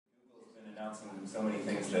announcing so many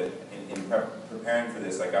things that in preparing for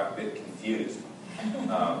this I got a bit confused.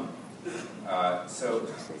 So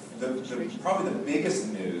probably the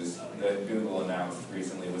biggest news that Google announced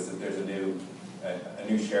recently was that there's a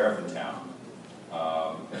new sheriff in town,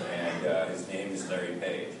 and his name is Larry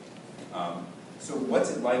Page. So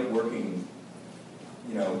what's it like working,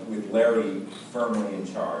 with Larry firmly in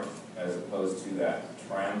charge, as opposed to that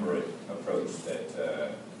triumvirate approach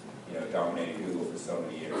that dominated Google for so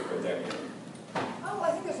many years, for a decade? Oh,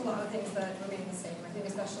 I think there's a lot of things that remain the same. I think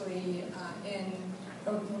especially in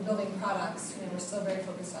building products, we're still very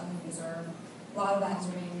focused on the user. A lot of that has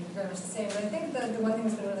remained very much the same. But I think the one thing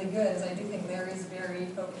that's been really good is I do think Larry's very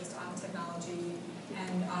focused on technology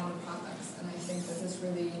and on the products. And I think that this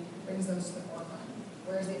really brings those to the forefront.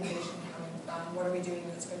 Where is the innovation coming from? What are we doing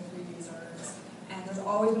that's good for users? And there's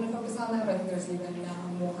always been a focus on that, but I think there's even now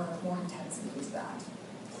more intensity to that.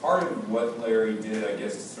 Part of what Larry did, I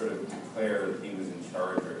guess, to sort of declare that he was in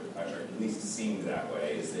charge, or at least seemed that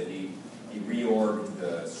way, is that he reorged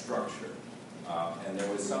the structure. And there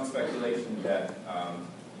was some speculation that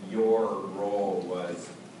your role was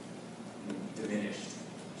diminished.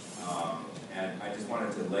 And I just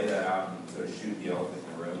wanted to lay that out and sort of shoot the elephant in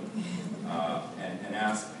the room and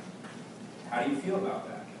ask, how do you feel about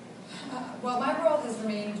that? Well, my role has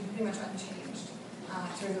remained pretty much unchanged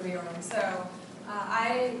through the reorg. So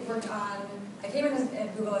I came in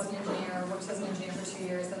at Google as an engineer, worked as an engineer for 2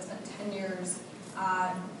 years, then spent 10 years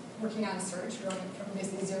working on search, growing from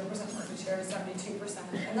basically 0% market share to 72%.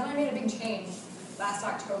 And then I made a big change last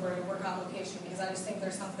October to work on location, because I just think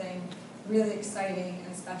there's something really exciting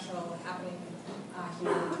and special happening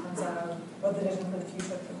here in terms of what the vision for the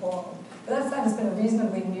future could hold. But that said, it's been a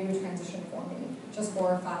reasonably new transition for me, just 4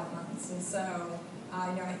 or 5 months. And so,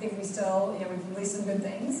 I think we still, we've released some good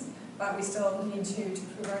things, but we still need to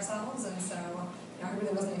prove ourselves. And so, I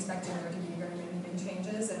really wasn't expecting there to be very many big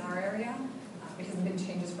changes in our area, because the big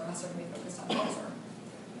changes for us are going to be focused on the user.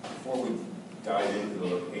 Before we dive into the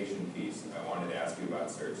location piece, I wanted to ask you about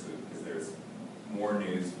search, because there's more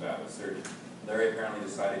news about search. Larry apparently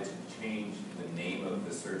decided to change the name of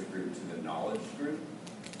the search group to the knowledge group.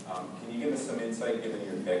 Can you give us some insight, given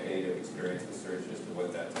your decade of experience with search, as to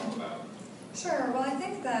what that's all about? Sure. Well, I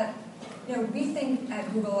think that we think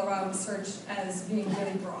at Google around search as being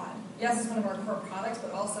really broad. Yes, it's one of our core products,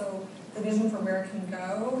 but also the vision for where it can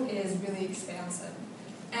go is really expansive.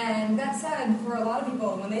 And that said, for a lot of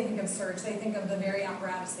people, when they think of search, they think of the very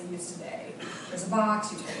apparatus they use today. There's a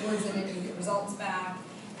box, you type words in it, you get results back.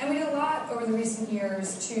 And we did a lot over the recent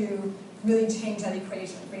years to really change that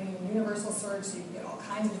equation, bringing in universal search so you can get all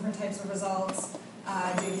kinds of different types of results,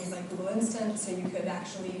 doing things like Google Instant so you could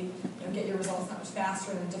actually get your results that much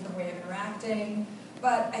faster in a different way of interacting.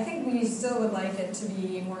 But I think we still would like it to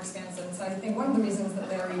be more expansive. So I think one of the reasons that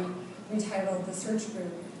Larry retitled the search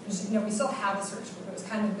group, we still have a search group. It was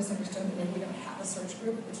kind of misunderstood that maybe we don't have a search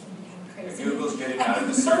group, which would be kind of crazy. Google's getting out of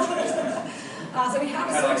the search business. So we have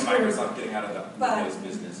a kind of search like group. Microsoft getting out of the Windows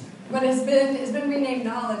business. But it's been renamed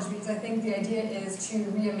Knowledge, because I think the idea is to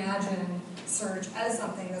reimagine search as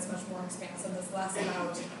something that's much more expansive, that's less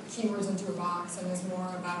about keywords into a box and is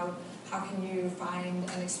more about how can you find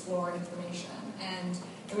and explore information. And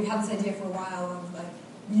we've had this idea for a while of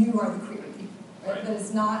you are the query, right? That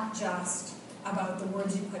it's not just about the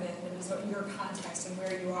words you put in, it is about your context and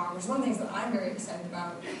where you are, which is one of the things that I'm very excited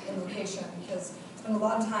about in location, because I spend a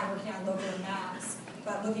lot of time working on local maps.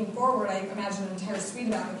 But looking forward, I imagine an entire suite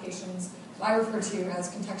of applications I refer to as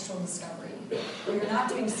contextual discovery, where you're not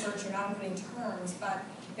doing search, you're not putting terms, but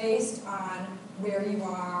based on where you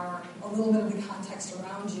are, a little bit of the context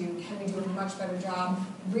around you, can we do a much better job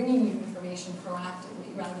bringing you information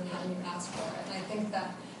proactively rather than having you ask for it? And I think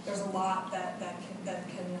that there's a lot that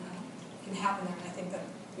can happen there, and I think that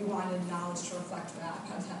we wanted Knowledge to reflect that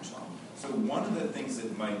potential. So one of the things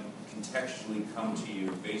that might contextually come to you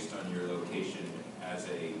based on your location as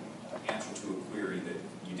an answer to a query that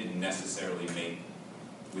you didn't necessarily make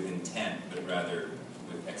with intent, but rather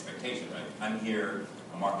with expectation, right? I'm here,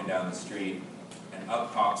 I'm walking down the street, and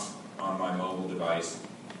up pops on my mobile device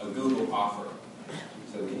a Google offer.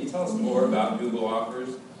 So can you tell us more about Google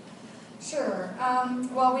offers? Sure.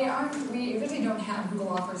 Well, we really don't have Google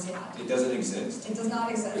offers yet. It doesn't exist. It does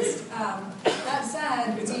not exist. That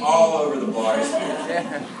said, it's all over the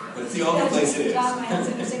blogosphere, but it's the only place it is. It's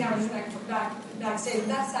interesting how we're just backstage.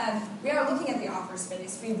 That said, we are looking at the offer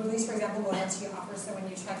space. We released, for example, loyalty offers, so when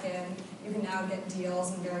you check in, you can now get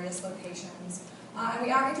deals in various locations. And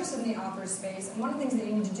we are interested in the offers space. And one of the things that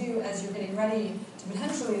you need to do as you're getting ready to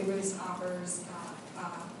potentially release an offers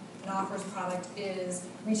product is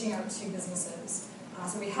reaching out to businesses.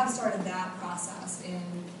 So we have started that process in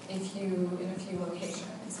in a few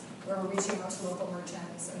locations, where we're reaching out to local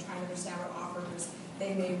merchants and trying to understand what offers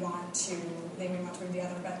they may want to bring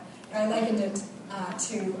together. But I likened it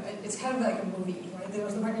to, it's kind of like a movie, right? There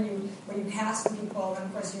was the part where you cast people, and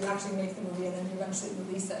of course you actually make the movie, and then you eventually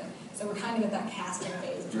release it. So we're kind of at that casting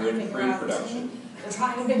phase. You're in pre-production. We're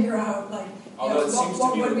trying to figure out, like,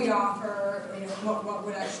 what would we offer, what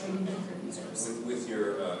would actually be good for users. With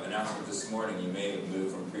your announcement this morning, you may have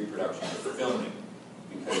moved from pre-production to filming,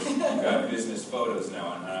 because you've got business photos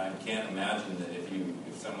now, and I can't imagine that if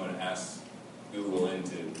someone asks Google in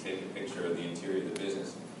to take a picture of the interior of the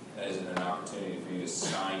business, that isn't an opportunity for you to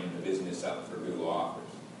sign the business up for Google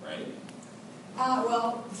offers, right?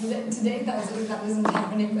 Well, today that isn't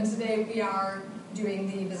happening, but today we are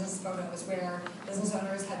doing the business photos where business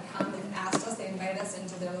owners had come, they've asked us, they invite us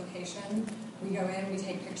into their location. We go in, we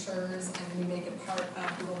take pictures, and we make it part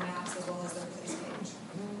of Google Maps as well as their place page.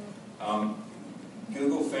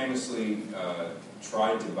 Google famously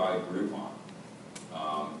tried to buy Groupon.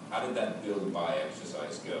 How did that build, buy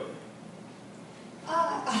exercise go?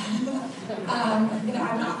 I'm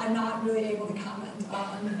not really able to comment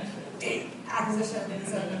on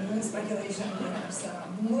acquisitions and speculation there. So.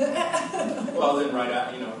 Well, then,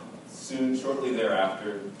 shortly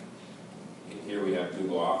thereafter, here we have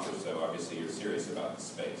Google offers. So obviously, you're serious about the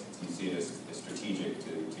space. You see it as strategic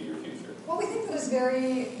to your future. Well, we think that it's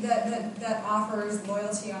that offers,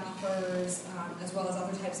 loyalty offers, as well as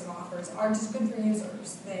other types of offers, are just good for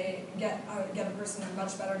users. They get a person a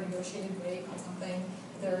much better negotiated rate on something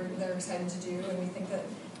they're excited to do, and we think that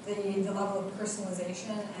the level of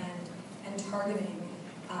personalization and targeting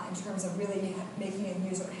in terms of really making a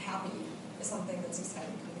user happy is something that's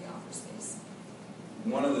exciting for the offer space.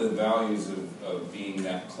 One of the values of being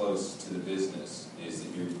that close to the business is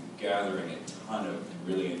that you're gathering a ton of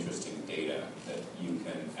really interesting data that you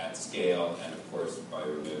can, at scale, and of course by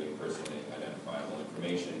removing personally identifiable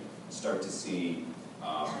information, start to see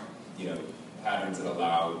patterns that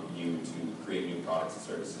allow you to create new products and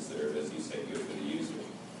services that are, as you say, good for the user.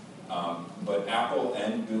 But Apple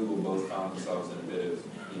and Google both found themselves in a bit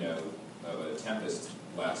of a tempest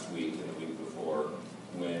last week and the week before,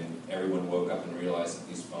 when everyone woke up and realized that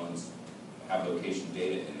these phones have location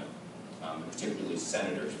data in them. Particularly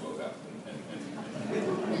senators woke up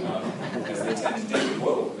because they tend to think,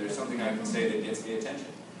 whoa, there's something I can say that gets the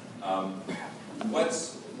attention.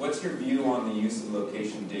 What's your view on the use of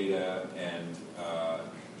location data, and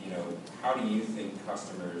how do you think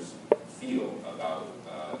customers feel about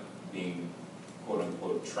being quote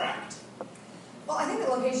unquote tracked? Well, I think that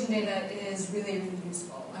location data is really, really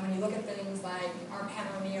useful. I mean, you look at things like our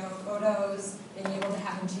Panorama photos, being able to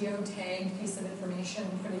have a geo-tagged piece of information,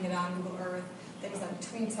 putting it on Google Earth. Things like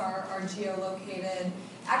tweets are geo-located.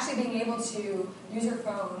 Actually being able to use your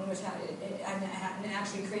phone and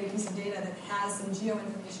actually create a piece of data that has some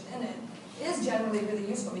geo-information in it is generally really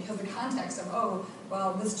useful, because the context of,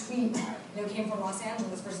 this tweet came from Los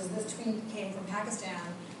Angeles versus this tweet came from Pakistan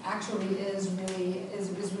actually is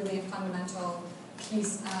really a fundamental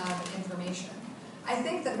piece of information. I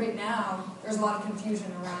think that right now there's a lot of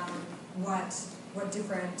confusion around what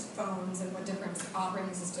different phones and what different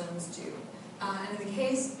operating systems do. And in the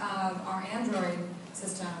case of our Android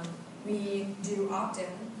system, we do opt-in.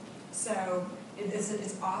 So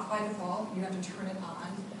it's off by default. You have to turn it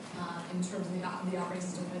on in terms of the operating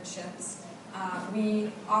system when it ships.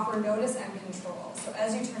 We offer notice and control. So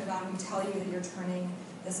as you turn it on, we tell you that you're turning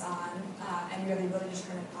this on, and you have the ability to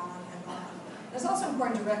turn it on and on. And it's also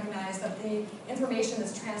important to recognize that the information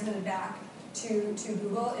that's transmitted back to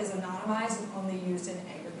Google is anonymized and only used in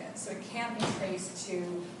aggregate. So it can't be traced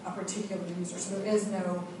to a particular user. So there is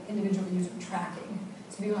no individual user tracking.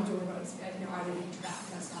 So we don't have to worry about are they being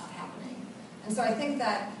tracked? That's not happening. And so I think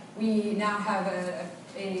that we now have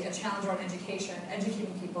a challenge around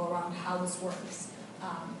educating people around how this works.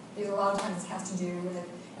 Because a lot of times this has to do with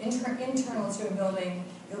internal to a building,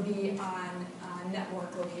 you'll be on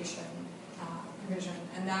network location provision,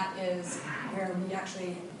 and that is where we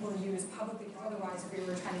actually will use publicly. Otherwise, if we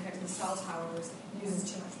were trying to connect to the cell towers, it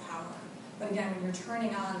uses too much power. But again, when you're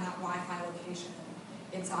turning on that Wi-Fi location,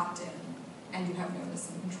 it's opt-in, and you have notice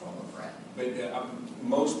and control over it. But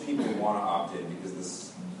most people want to opt in because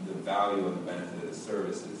the value and the benefit of the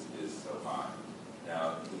service is so high.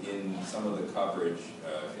 Now, in some of the coverage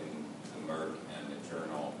in the Merck and the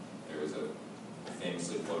Journal, there was a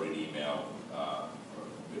famously quoted email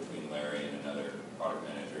between Larry and another product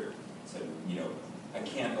manager. Said, I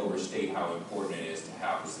can't overstate how important it is to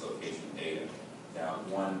have this location data. Now,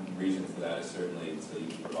 one reason for that is certainly so you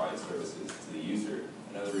can provide services to the user.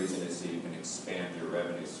 Another reason is so you can expand your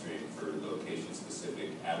revenue stream for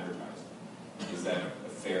location-specific advertising. Is that a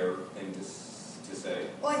fair thing to say?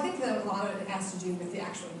 Well, I think that a lot of it has to do with the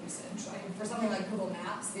actual usage. For something like Google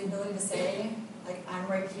Maps, the ability to say, like, I'm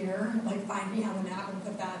right here, like, find me on the map and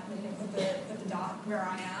put that, put the dot where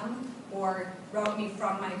I am, or route me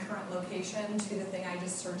from my current location to the thing I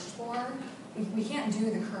just searched for. We can't do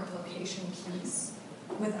the current location piece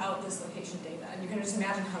without this location data. And you can just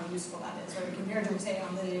imagine how useful that is, right? Compared to, say,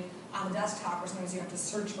 on the desktop, where sometimes you have to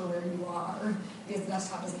search for where you are, because the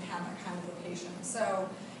desktop doesn't have that kind of location. So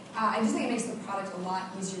I just think it makes the product a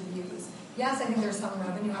lot easier to use. Yes, I think there's some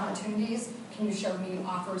revenue opportunities. Can you show me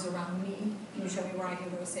offers around me? Can you show me where I can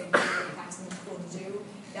go save money and find something cool to do?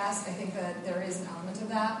 Yes, I think that there is an element of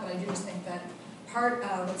that, but I do just think that part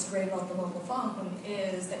of what's great about the mobile phone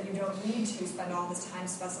is that you don't need to spend all this time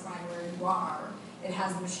specifying where you are. It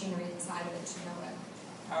has the machinery inside of it to know it.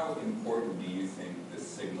 How important do you think the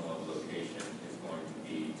signal of location is going to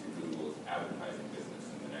be to Google's advertising business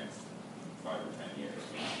in the next 5 or 10 years?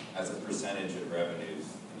 As a percentage of revenues,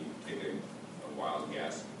 can you take a wild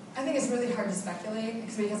guess? I think it's really hard to speculate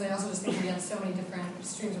because I also just think we have so many different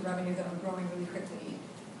streams of revenue that are growing really quickly.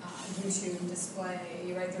 YouTube,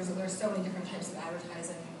 display, right? There's so many different types of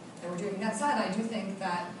advertising that we're doing. That said, I do think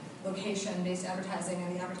that location-based advertising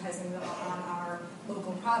and the advertising on our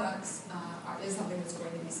local products is something that's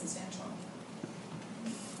going to be substantial.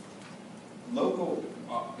 Local,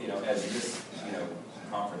 as this,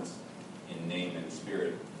 conference in name and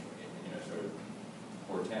spirit, sort of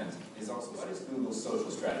portends, is also what is Google's social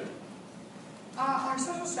strategy? Our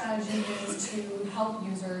social strategy is to help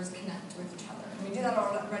users connect with each other. And we do that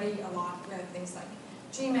already a lot with things like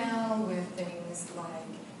Gmail, with things like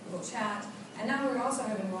Google Chat, and now we also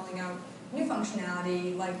have been rolling out new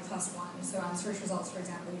functionality like +1. So on search results, for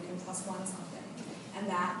example, you can +1 something, and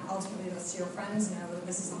that ultimately lets your friends know that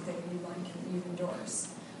this is something you like and you endorse.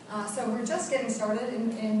 So we're just getting started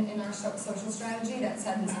in our social strategy. That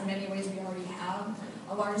said, in many ways we already have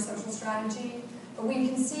a large social strategy. But we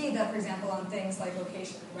can see that, for example, on things like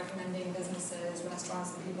location, recommending businesses,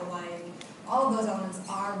 restaurants that people like, all of those elements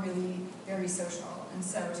are really very social. And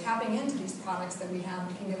so tapping into these products that we have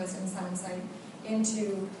can give us insight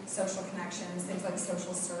into social connections, things like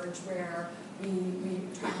social search, where we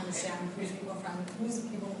try to understand who's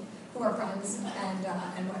people who are friends and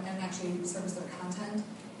actually service their content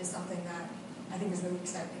is something that I think is really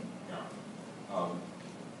exciting. Yeah.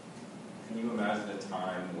 Can you imagine a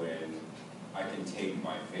time when I can take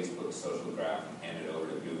my Facebook social graph and hand it over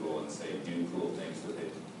to Google and say, do cool things with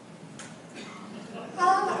it?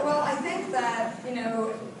 Well, I think that,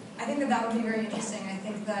 that would be very interesting. I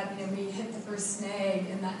think that, we hit the first snag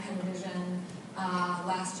in that kind of vision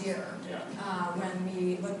last year. Yeah. When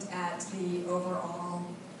we looked at the overall,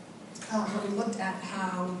 when we looked at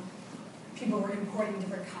how people were importing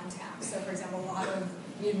different contacts. So, for example,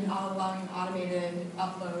 allowing automated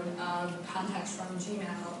upload of contacts from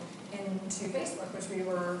Gmail into Facebook, which we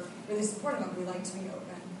were really supportive of. We like to be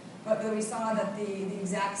open. But we saw that the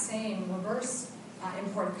exact same reverse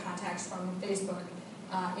import of contacts from Facebook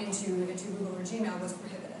into Google or Gmail was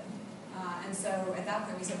prohibited. And so at that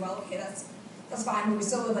point we said, well, okay, that's fine, but we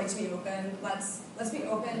still would like to be open. Let's be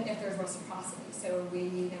open if there's reciprocity. So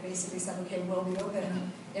we basically said, okay, we'll be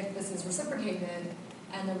open if this is reciprocated,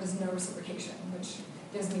 and there was no reciprocation, which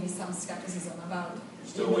gives me some skepticism about.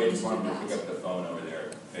 Still waiting for him to pick up the phone over there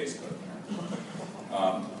at Facebook.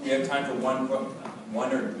 We have time for one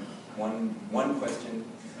question,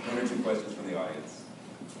 one or two questions from the audience.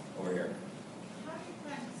 Over here.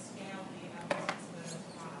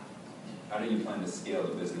 How do you plan to scale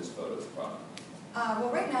the business photos product?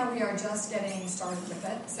 Well, right now we are just getting started with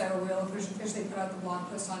it, so we'll officially put out the blog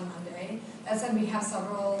post on Monday. That said, we have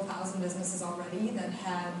several thousand businesses already that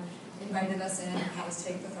have invited us in and had us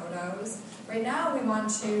take the photos. Right now we want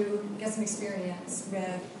to get some experience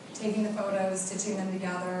with taking the photos, stitching them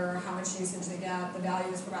together, how much usage they get, the value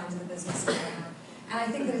it's providing to the business owner. And I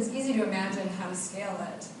think that it's easy to imagine how to scale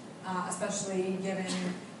it, especially given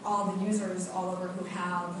all the users all over who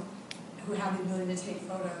have the ability to take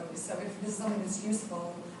photos. So if this is something that's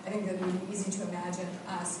useful, I think that it would be easy to imagine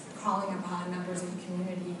us calling upon members of the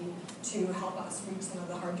community to help us reach some of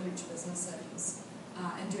the hard-to-reach businesses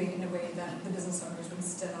and doing it in a way that the business owners would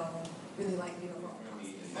still really like the overall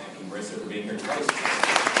process. Thank you, Marissa, for being here twice.